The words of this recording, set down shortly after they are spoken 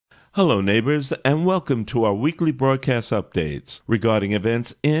Hello, neighbors, and welcome to our weekly broadcast updates regarding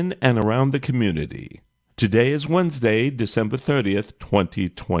events in and around the community. Today is Wednesday, December 30th,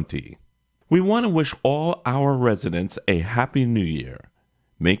 2020. We want to wish all our residents a Happy New Year.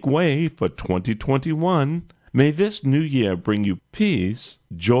 Make way for 2021. May this new year bring you peace,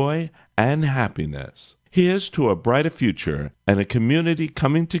 joy, and happiness. Here's to a brighter future and a community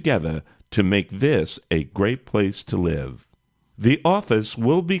coming together to make this a great place to live. The office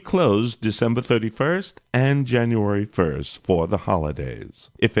will be closed December 31st and January 1st for the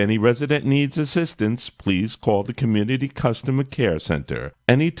holidays. If any resident needs assistance, please call the Community Customer Care Center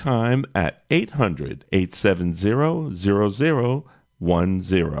anytime at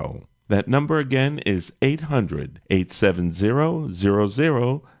 800-870-0010. That number again is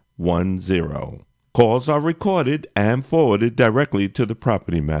 800-870-0010. Calls are recorded and forwarded directly to the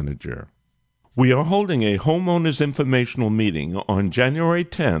property manager. We are holding a homeowners informational meeting on January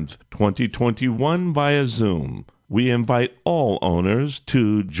 10th, 2021 via Zoom. We invite all owners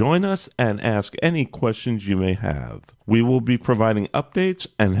to join us and ask any questions you may have. We will be providing updates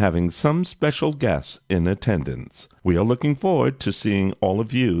and having some special guests in attendance. We are looking forward to seeing all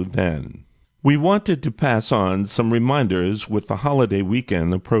of you then. We wanted to pass on some reminders with the holiday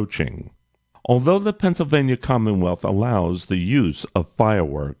weekend approaching. Although the Pennsylvania Commonwealth allows the use of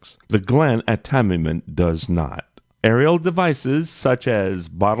fireworks, the Glen at Tamiment does not. Aerial devices such as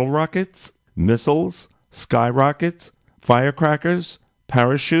bottle rockets, missiles, skyrockets, firecrackers,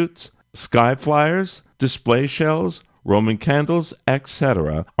 parachutes, sky flyers, display shells, Roman candles,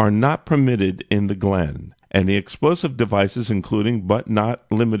 etc. are not permitted in the Glen. Any explosive devices, including but not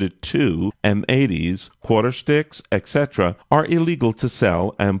limited to M80s, quarter sticks, etc., are illegal to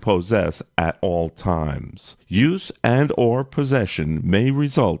sell and possess at all times. Use and or possession may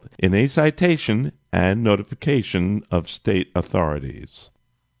result in a citation and notification of state authorities.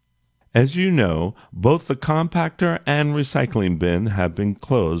 As you know, both the compactor and recycling bin have been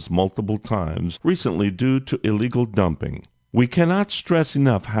closed multiple times recently due to illegal dumping. We cannot stress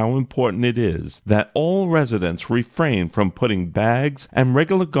enough how important it is that all residents refrain from putting bags and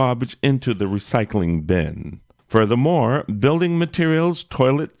regular garbage into the recycling bin. Furthermore, building materials,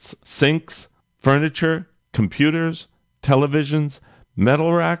 toilets, sinks, furniture, computers, televisions,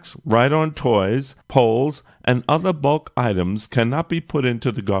 metal racks, ride-on toys, poles, and other bulk items cannot be put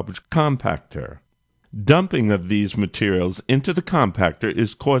into the garbage compactor. Dumping of these materials into the compactor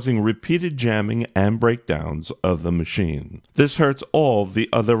is causing repeated jamming and breakdowns of the machine. This hurts all the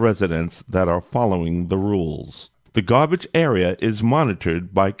other residents that are following the rules. The garbage area is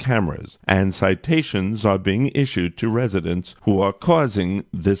monitored by cameras, and citations are being issued to residents who are causing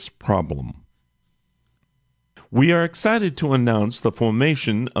this problem. We are excited to announce the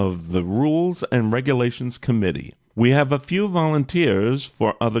formation of the Rules and Regulations Committee. We have a few volunteers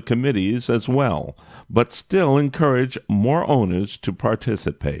for other committees as well, but still encourage more owners to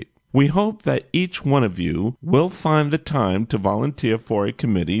participate. We hope that each one of you will find the time to volunteer for a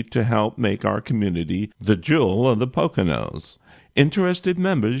committee to help make our community the jewel of the Poconos. Interested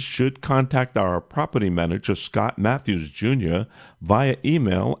members should contact our property manager, Scott Matthews, Jr., via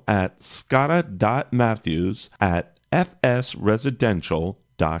email at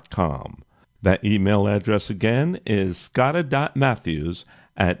scotta.matthews@fsresidential.com. That email address again is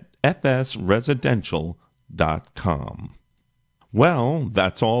scotta.matthews@fsresidential.com. Well,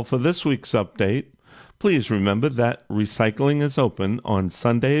 that's all for this week's update. Please remember that recycling is open on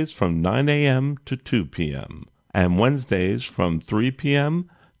Sundays from 9 a.m. to 2 p.m. and Wednesdays from 3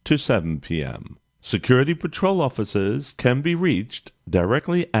 p.m. to 7 p.m. Security patrol officers can be reached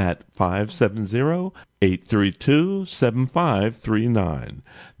directly at 570-832-7539.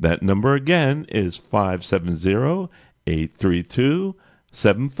 That number again is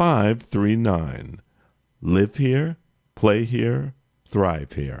 570-832-7539. Live here, play here,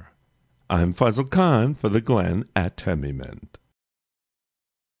 thrive here. I'm Fazl Khan for the Glen at Tamiment.